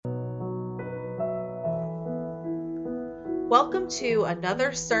Welcome to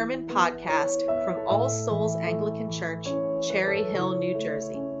another sermon podcast from All Souls Anglican Church, Cherry Hill, New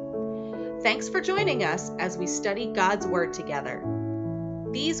Jersey. Thanks for joining us as we study God's Word together.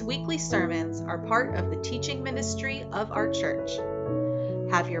 These weekly sermons are part of the teaching ministry of our church.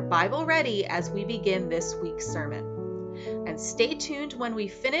 Have your Bible ready as we begin this week's sermon. And stay tuned when we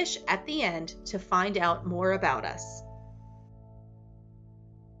finish at the end to find out more about us.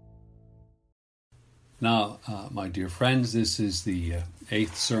 Now, my dear friends, this is the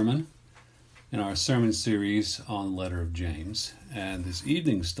 8th sermon in our sermon series on the letter of James. And this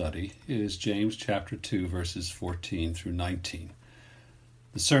evening study is James chapter 2, verses 14 through 19.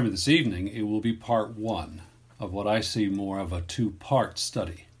 The sermon this evening, it will be part 1 of what I see more of a 2-part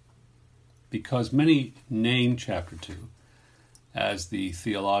study. Because many name chapter 2 as the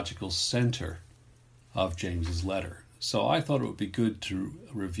theological center of James's letter. So I thought it would be good to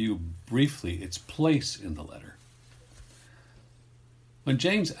review briefly its place in the letter. When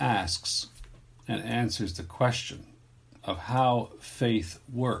James asks and answers the question of how faith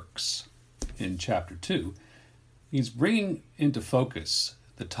works in chapter 2, he's bringing into focus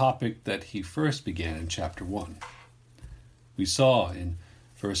the topic that he first began in chapter 1. We saw in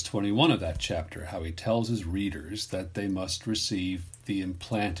verse 21 of that chapter how he tells his readers that they must receive the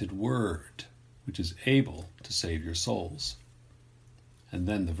implanted word, which is able to save your souls. And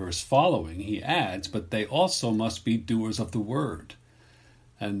then the verse following, he adds, but they also must be doers of the word,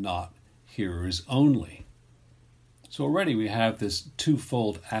 and not hearers only. So already we have this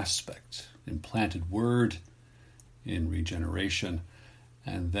twofold aspect, implanted word in regeneration,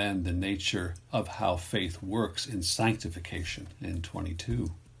 and then the nature of how faith works in sanctification in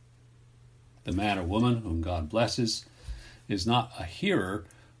 22. The man or woman whom God blesses is not a hearer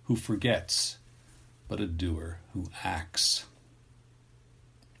who forgets, but a doer who acts.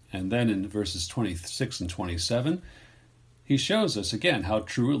 And then in verses 26 and 27, he shows us again how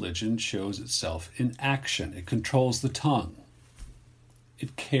true religion shows itself in action. It controls the tongue.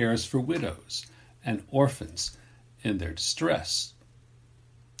 It cares for widows and orphans in their distress.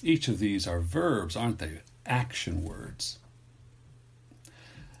 Each of these are verbs, aren't they? Action words.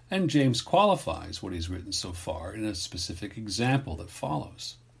 And James qualifies what he's written so far in a specific example that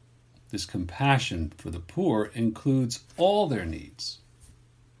follows. This compassion for the poor includes all their needs,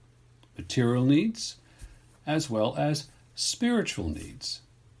 material needs as well as spiritual needs.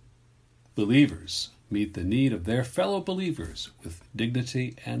 Believers meet the need of their fellow believers with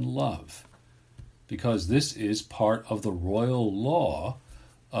dignity and love, because this is part of the royal law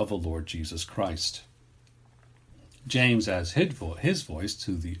of the Lord Jesus Christ. James adds his voice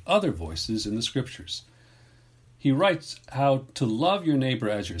to the other voices in the Scriptures. He writes how to love your neighbor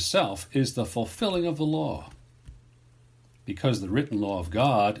as yourself is the fulfilling of the law, because the written law of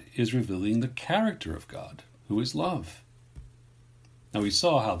God is revealing the character of God, who is love. Now we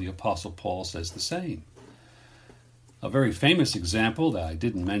saw how the Apostle Paul says the same. A very famous example that I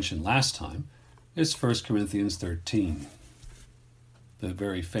didn't mention last time is 1 Corinthians 13, the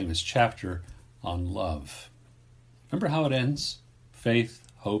very famous chapter on love. Remember how it ends? Faith,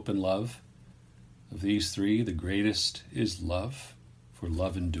 hope, and love. Of these three, the greatest is love, for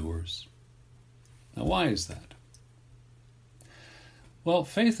love endures. Now, why is that? Well,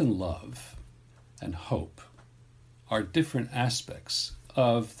 faith and love and hope are different aspects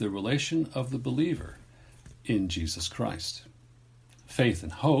of the relation of the believer in Jesus Christ. Faith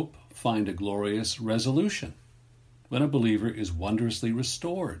and hope find a glorious resolution when a believer is wondrously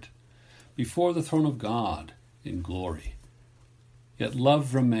restored before the throne of God in glory. Yet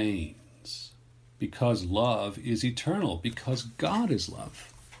love remains, because love is eternal, because God is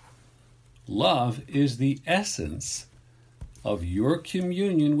love. Love is the essence of your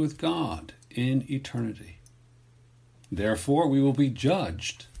communion with God in eternity. Therefore, we will be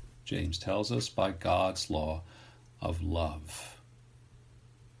judged, James tells us, by God's law of love.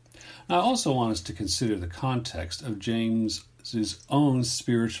 Now, I also want us to consider the context of James's own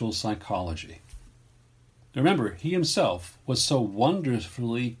spiritual psychology. Remember, he himself was so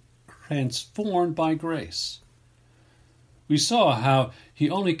wonderfully transformed by grace. We saw how he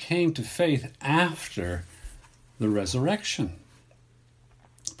only came to faith after the resurrection.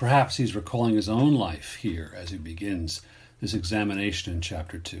 Perhaps he's recalling his own life here as he begins this examination in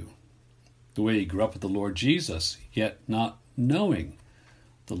chapter 2. The way he grew up with the Lord Jesus, yet not knowing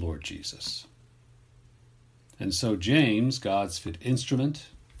the Lord Jesus. And so James, God's fit instrument,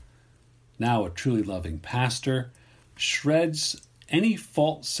 now a truly loving pastor, shreds any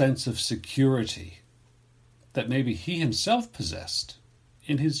false sense of security that maybe he himself possessed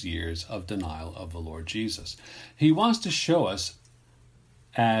in his years of denial of the Lord Jesus. He wants to show us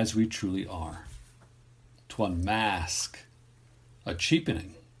as we truly are, to unmask a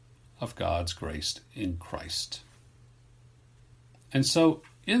cheapening of God's grace in Christ. And so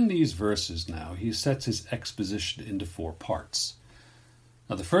in these verses now, he sets his exposition into 4 parts.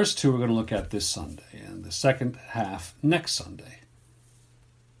 Now the first 2 we're going to look at this Sunday, and the second half next Sunday.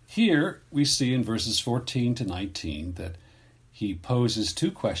 Here we see in verses 14 to 19 that he poses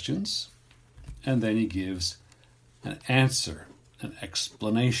 2 questions, and then he gives an answer, an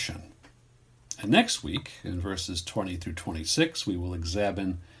explanation. And next week, in verses 20 through 26, we will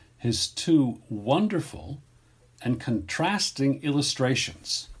examine his 2 wonderful and contrasting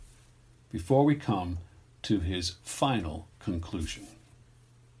illustrations before we come to his final conclusion.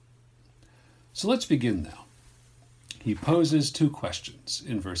 So let's begin now. He poses 2 questions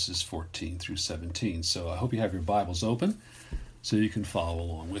in verses 14 through 17. So I hope you have your Bibles open so you can follow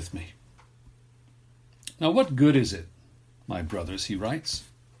along with me. Now, what good is it, my brothers, he writes,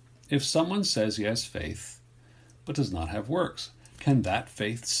 if someone says he has faith but does not have works? Can that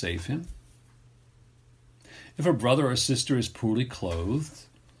faith save him? If a brother or sister is poorly clothed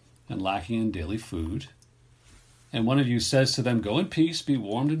and lacking in daily food, and one of you says to them, "Go in peace, be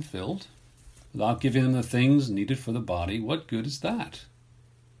warmed and filled," without giving them the things needed for the body, what good is that?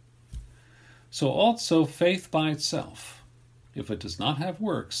 So also faith by itself, if it does not have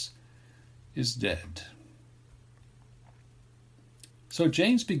works, is dead. So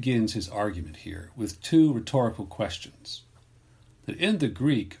James begins his argument here with 2 rhetorical questions that in the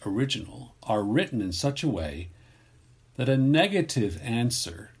Greek original are written in such a way that a negative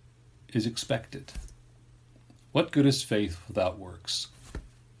answer is expected. What good is faith without works?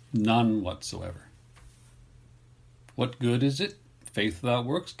 None whatsoever. What good is it? Faith without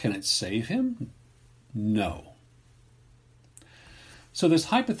works? Can it save him? No. So this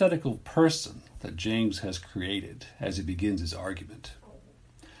hypothetical person that James has created as he begins his argument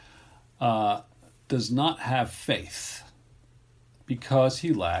does not have faith because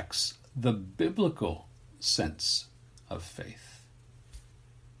he lacks the biblical sense of faith.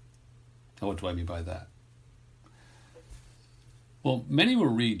 Now, what do I mean by that? Well, many will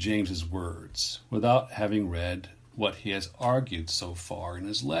read James's words without having read what he has argued so far in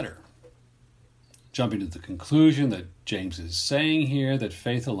his letter, jumping to the conclusion that James is saying here that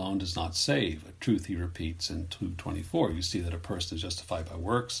faith alone does not save, a truth he repeats in 2:24. You see that a person is justified by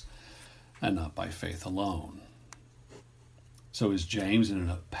works and not by faith alone. So is James in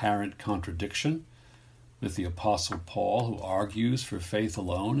an apparent contradiction with the Apostle Paul, who argues for faith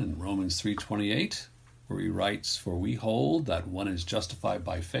alone in Romans 3:28, where he writes, "For we hold that one is justified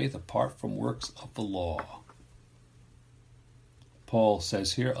by faith apart from works of the law." Paul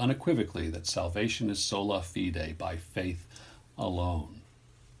says here unequivocally that salvation is sola fide, by faith alone.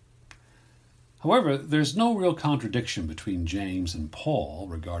 However, there's no real contradiction between James and Paul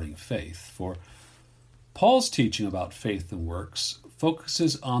regarding faith, for Paul's teaching about faith and works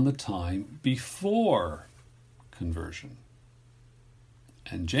focuses on the time before conversion,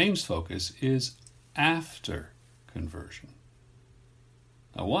 and James' focus is after conversion.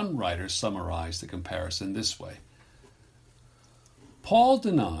 Now, one writer summarized the comparison this way: Paul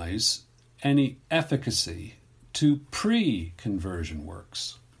denies any efficacy to pre-conversion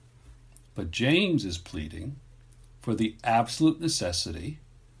works, but James is pleading for the absolute necessity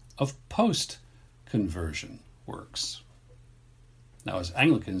of post-conversion works. Now, as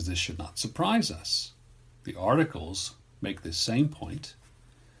Anglicans, this should not surprise us. The articles make this same point,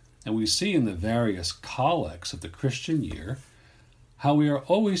 and we see in the various collects of the Christian year how we are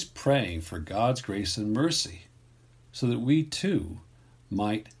always praying for God's grace and mercy so that we too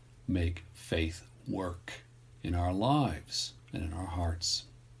might make faith work in our lives and in our hearts.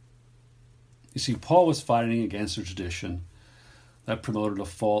 You see, Paul was fighting against a tradition that promoted a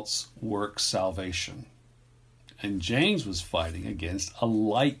false works salvation. And James was fighting against a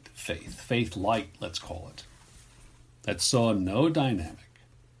light faith, faith light, let's call it, that saw no dynamic,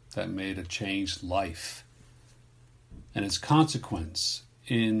 that made a changed life and its consequence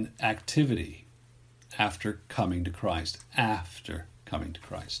in activity after coming to Christ,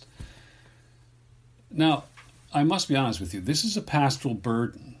 Now, I must be honest with you, this is a pastoral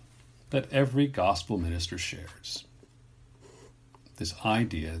burden that every gospel minister shares. This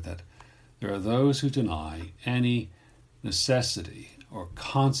idea that there are those who deny any necessity or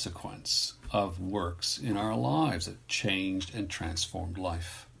consequence of works in our lives that changed and transformed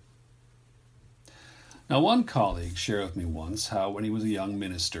life. Now, one colleague shared with me once how when he was a young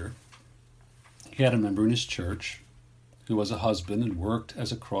minister, he had a member in his church who was a husband and worked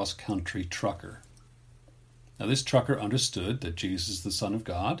as a cross-country trucker. Now, this trucker understood that Jesus is the Son of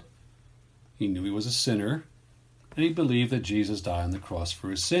God. He knew he was a sinner, and he believed that Jesus died on the cross for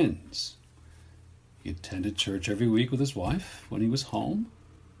his sins. He attended church every week with his wife when he was home.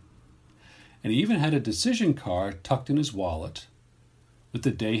 And he even had a decision card tucked in his wallet with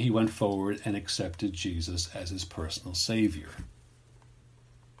the day he went forward and accepted Jesus as his personal Savior.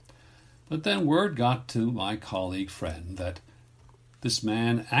 But then word got to my colleague friend that this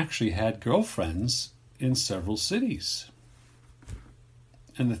man actually had girlfriends in several cities.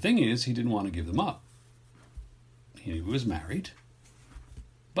 And the thing is, he didn't want to give them up. He was married.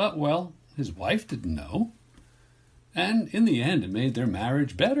 But, well, his wife didn't know. And in the end, it made their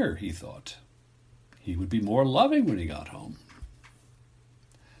marriage better, he thought. He would be more loving when he got home.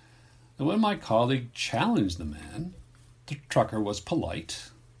 And when my colleague challenged the man, the trucker was polite,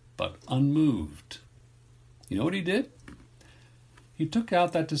 but unmoved. You know what he did? He took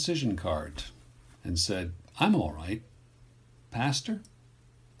out that decision card and said, "I'm all right. Pastor,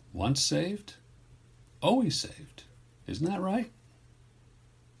 once saved, always saved. Isn't that right?"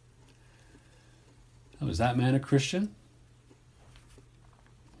 Now, is that man a Christian?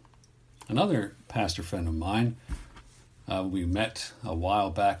 Another pastor friend of mine, we met a while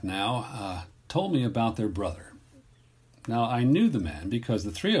back now, told me about their brother. Now, I knew the man because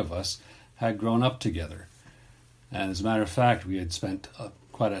the three of us had grown up together. And as a matter of fact, we had spent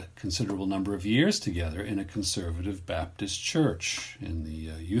quite a considerable number of years together in a conservative Baptist church, in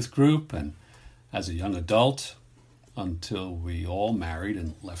the youth group and as a young adult, until we all married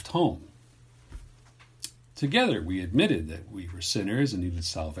and left home. Together, we admitted that we were sinners and needed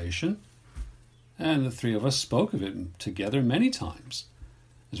salvation, and the three of us spoke of it together many times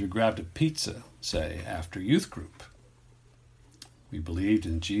as we grabbed a pizza, say, after youth group. We believed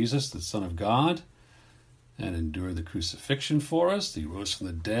in Jesus, the Son of God, and endured the crucifixion for us. He rose from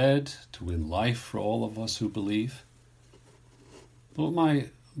the dead to win life for all of us who believe. But what my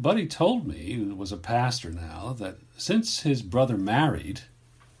buddy told me, who was a pastor now, that since his brother married,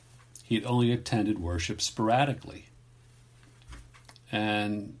 he had only attended worship sporadically.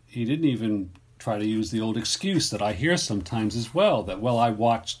 And he didn't even try to use the old excuse that I hear sometimes as well, that, well, I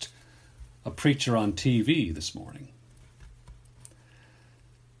watched a preacher on TV this morning.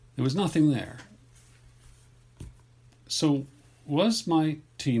 There was nothing there. So, was my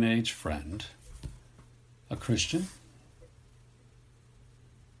teenage friend a Christian?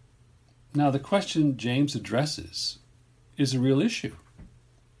 Now, the question James addresses is a real issue.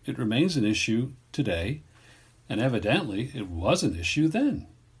 It remains an issue today, and evidently it was an issue then.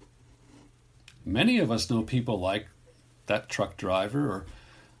 Many of us know people like that truck driver or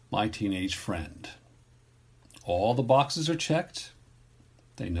my teenage friend. All the boxes are checked.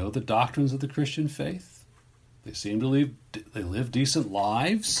 They know the doctrines of the Christian faith. They seem to live decent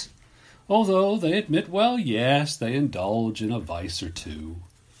lives, although they admit, well, yes, they indulge in a vice or two.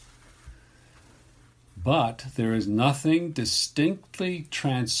 But there is nothing distinctly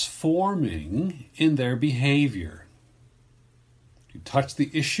transforming in their behavior. You touch the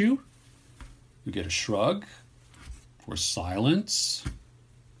issue, you get a shrug, or silence,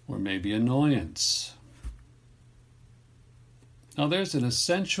 or maybe annoyance. Now, there's an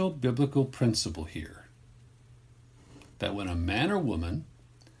essential biblical principle here, that when a man or woman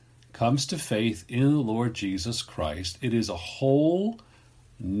comes to faith in the Lord Jesus Christ, it is a whole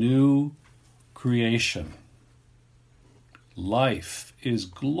new creation. Life is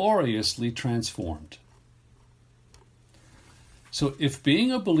gloriously transformed. So if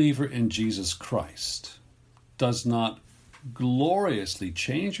being a believer in Jesus Christ does not gloriously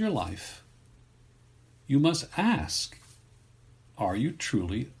change your life, you must ask, are you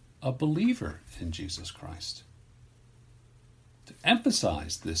truly a believer in Jesus Christ? To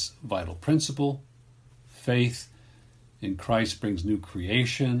emphasize this vital principle, faith in Christ brings new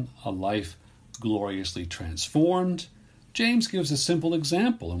creation, a life gloriously transformed. James gives a simple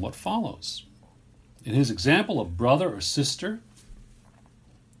example in what follows. In his example, a brother or sister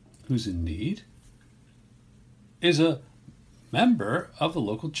who's in need is a member of the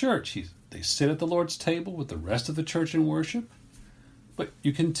local church. They sit at the Lord's table with the rest of the church in worship, but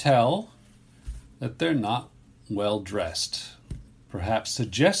you can tell that they're not well dressed, perhaps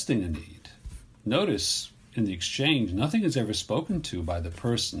suggesting a need. Notice in the exchange, nothing is ever spoken to by the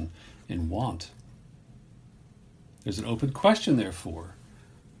person in want. There's an open question, therefore,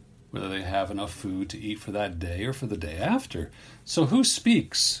 whether they have enough food to eat for that day or for the day after. So who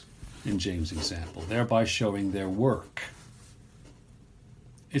speaks in James' example, thereby showing their work?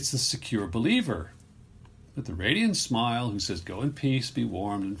 It's the secure believer with the radiant smile who says, "Go in peace, be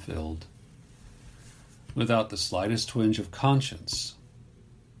warmed and filled," without the slightest twinge of conscience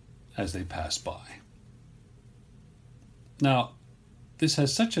as they pass by. Now, this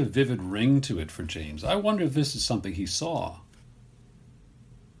has such a vivid ring to it for James. I wonder if this is something he saw.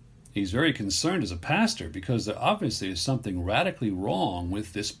 He's very concerned as a pastor because there obviously is something radically wrong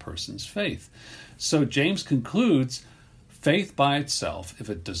with this person's faith. So James concludes, faith by itself, if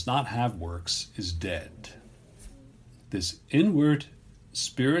it does not have works, is dead. This inward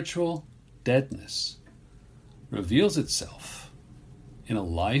spiritual deadness reveals itself in a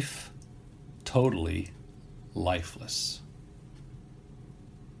life totally lifeless.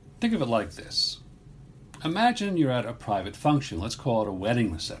 Think of it like this. Imagine you're at a private function. Let's call it a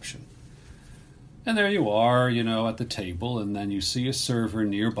wedding reception. And there you are, at the table, and then you see a server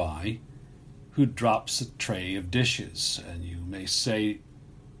nearby who drops a tray of dishes. And you may say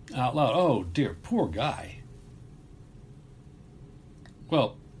out loud, "Oh dear, poor guy."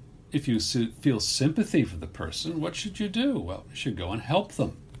 Well, if you feel sympathy for the person, what should you do? Well, you should go and help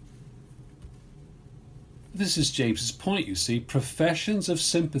them. This is James's point, you see. Professions of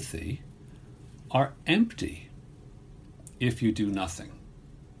sympathy are empty if you do nothing.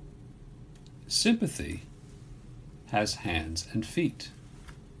 Sympathy has hands and feet.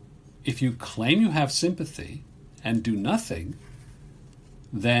 If you claim you have sympathy and do nothing,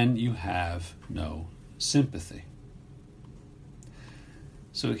 then you have no sympathy.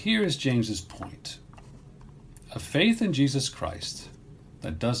 So here is James's point. A faith in Jesus Christ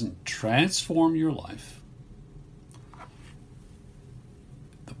that doesn't transform your life.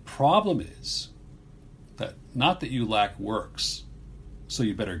 The problem is that not that you lack works, so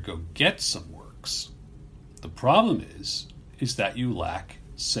you better go get some works. The problem is that you lack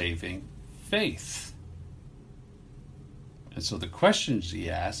saving faith. And so the question he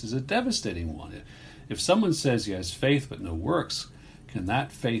asks is a devastating one. If someone says he has faith but no works, can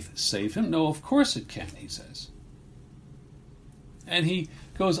that faith save him? No, of course it can, he says. And he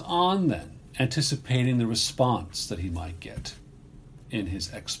goes on then, anticipating the response that he might get in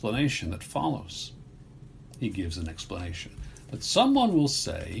his explanation that follows. He gives an explanation. But someone will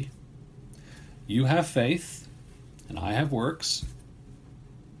say, you have faith, and I have works.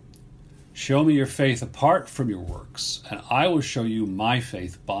 Show me your faith apart from your works, and I will show you my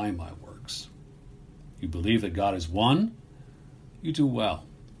faith by my works. You believe that God is one? You do well.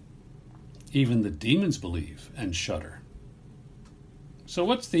 Even the demons believe and shudder. So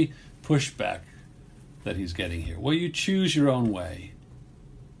what's the pushback that he's getting here? Well, you choose your own way.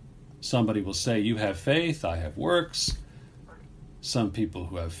 Somebody will say, you have faith, I have works. Some people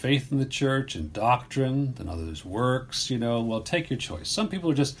who have faith in the church and doctrine, and others works, well, take your choice. Some people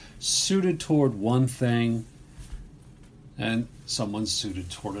are just suited toward one thing, and someone's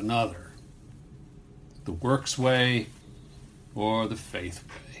suited toward another. The works way or the faith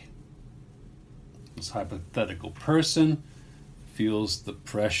way. This hypothetical person feels the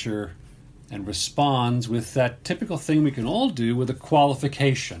pressure and responds with that typical thing we can all do with a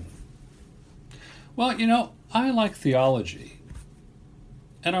qualification. Well, I like theology,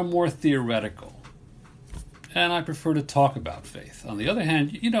 and I'm more theoretical, and I prefer to talk about faith. On the other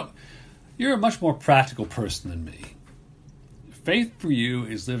hand, you're a much more practical person than me. Faith for you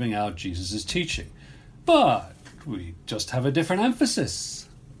is living out Jesus' teaching, but we just have a different emphasis.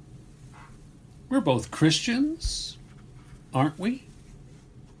 We're both Christians, aren't we?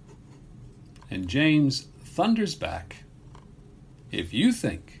 And James thunders back, if you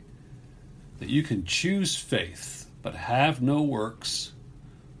think that you can choose faith but have no works,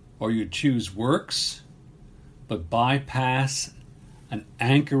 or you choose works but bypass an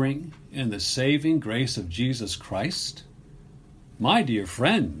anchoring in the saving grace of Jesus Christ, my dear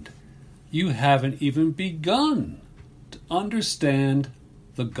friend, you haven't even begun to understand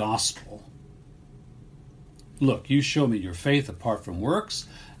the gospel. Look, you show me your faith apart from works,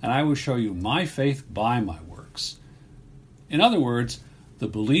 and I will show you my faith by my works. In other words, the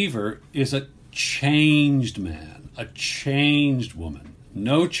believer is a changed man, a changed woman.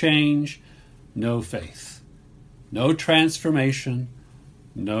 No change, no faith. No transformation,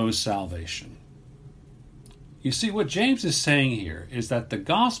 no salvation. You see, what James is saying here is that the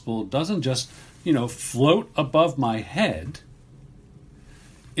gospel doesn't just, float above my head.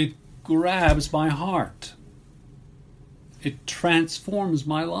 It grabs my heart. It transforms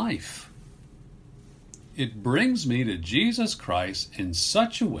my life. It brings me to Jesus Christ in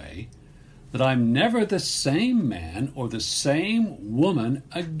such a way that I'm never the same man or the same woman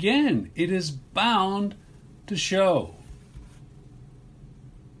again. It is bound to show.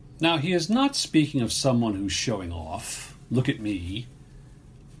 Now, he is not speaking of someone who's showing off. Look at me.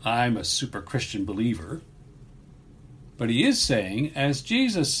 I'm a super Christian believer. But he is saying, as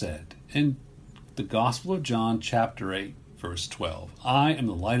Jesus said in the Gospel of John, chapter 8, verse 12, I am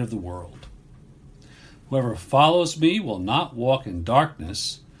the light of the world. Whoever follows me will not walk in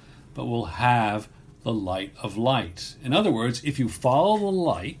darkness, but will have the light of light. In other words, if you follow the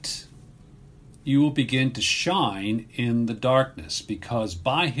light, you will begin to shine in the darkness, because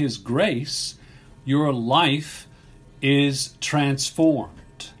by his grace, your life is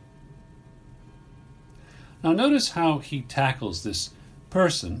transformed. Now notice how he tackles this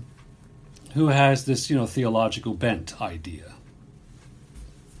person who has this, theological bent idea.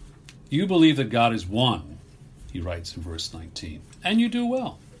 You believe that God is one, he writes in verse 19, and you do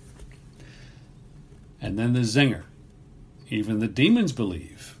well. And then the zinger. Even the demons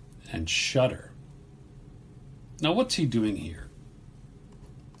believe and shudder. Now what's he doing here?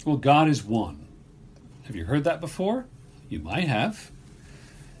 Well, God is one. Have you heard that before? You might have.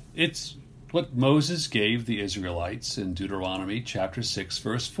 It's what Moses gave the Israelites in Deuteronomy chapter 6,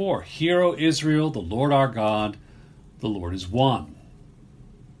 verse 4. Hear, O Israel, the Lord our God, the Lord is one.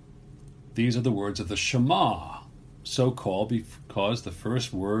 These are the words of the Shema, so called because the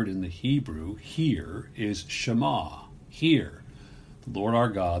first word in the Hebrew, hear, is Shema. Hear, the Lord our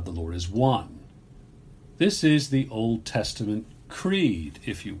God, the Lord is one. This is the Old Testament creed,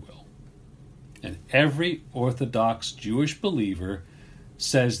 if you will. And every Orthodox Jewish believer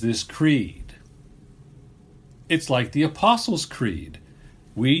says this creed. It's like the Apostles' Creed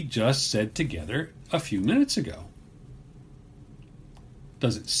we just said together a few minutes ago.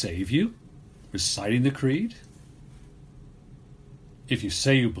 Does it save you, reciting the creed? If you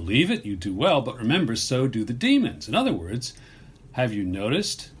say you believe it, you do well, but remember, so do the demons. In other words, have you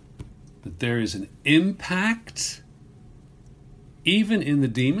noticed that there is an impact, even in the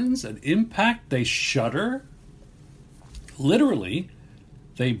demons, an impact? They shudder. Literally,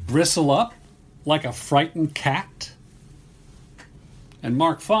 they bristle up like a frightened cat. In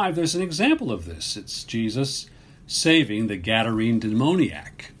Mark 5, there's an example of this. It's Jesus saving the Gadarene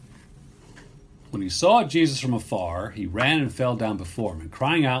demoniac. When he saw Jesus from afar, he ran and fell down before him, and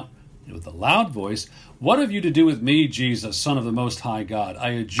crying out with a loud voice, "What have you to do with me, Jesus, Son of the Most High God? I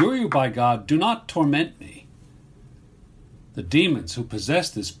adjure you by God, do not torment me." The demons who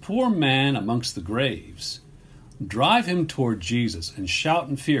possessed this poor man amongst the graves drive him toward Jesus and shout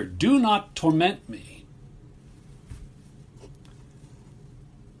in fear, "Do not torment me."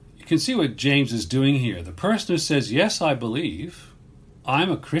 You can see what James is doing here. The person who says, "Yes, I believe,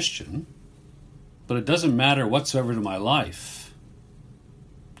 I'm a Christian, but it doesn't matter whatsoever to my life."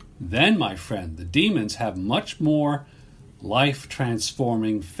 Then, my friend, the demons have much more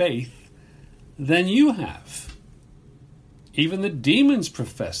life-transforming faith than you have. Even the demons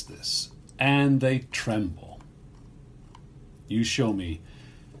profess this, and they tremble. You show me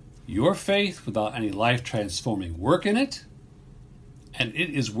your faith without any life-transforming work in it, and it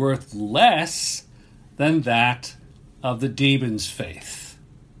is worth less than that of the demons' faith.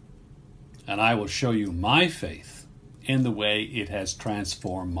 And I will show you my faith in the way it has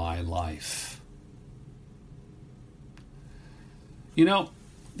transformed my life.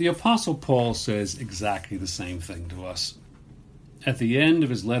 The Apostle Paul says exactly the same thing to us. At the end of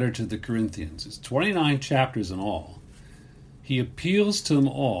his letter to the Corinthians, it's 29 chapters in all, he appeals to them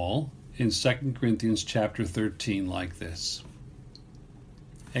all in 2 Corinthians chapter 13 like this.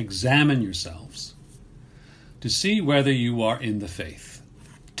 Examine yourselves to see whether you are in the faith.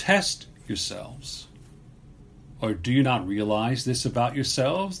 Test yourselves. Or do you not realize this about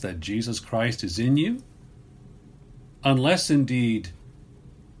yourselves, that Jesus Christ is in you? Unless indeed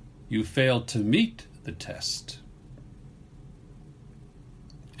you fail to meet the test.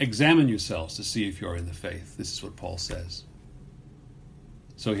 Examine yourselves to see if you are in the faith. This is what Paul says.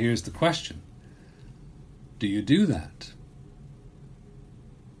 So here's the question. Do you do that?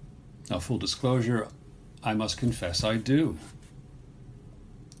 Now, full disclosure, I must confess I do.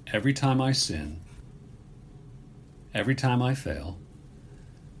 Every time I sin, every time I fail,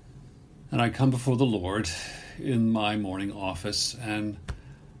 and I come before the Lord in my morning office, and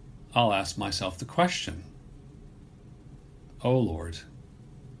I'll ask myself the question, "Oh Lord,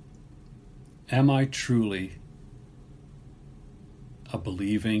 am I truly a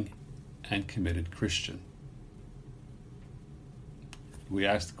believing and committed Christian?" We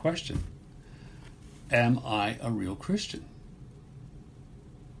ask the question, am I a real Christian?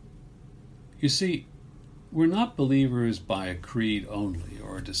 You see, we're not believers by a creed only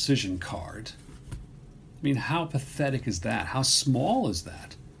or a decision card. I mean, how pathetic is that? How small is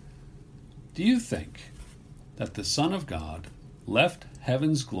that? Do you think that the Son of God left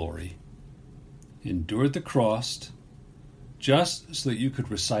heaven's glory, endured the cross, just so that you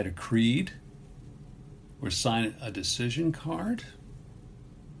could recite a creed or sign a decision card?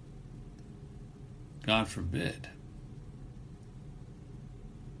 God forbid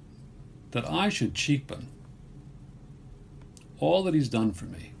that I should cheapen all that he's done for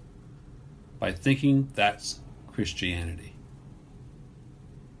me by thinking that's Christianity.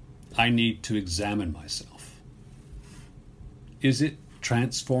 I need to examine myself. Is it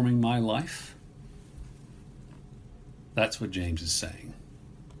transforming my life? That's what James is saying.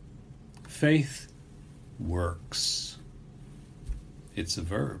 Faith works. It's a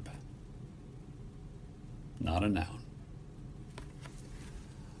verb, not a noun.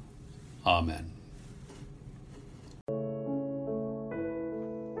 Amen.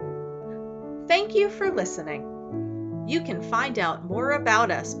 Thank you for listening. You can find out more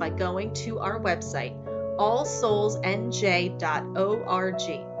about us by going to our website,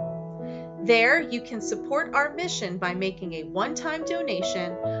 allsoulsnj.org. There, you can support our mission by making a one-time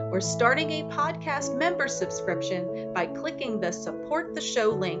donation or starting a podcast member subscription by clicking the Support the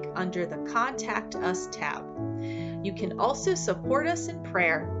Show link under the Contact Us tab. You can also support us in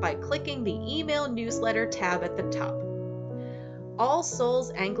prayer by clicking the Email Newsletter tab at the top. All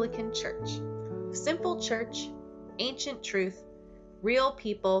Souls Anglican Church. Simple church, ancient truth, real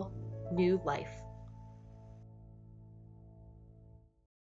people, new life.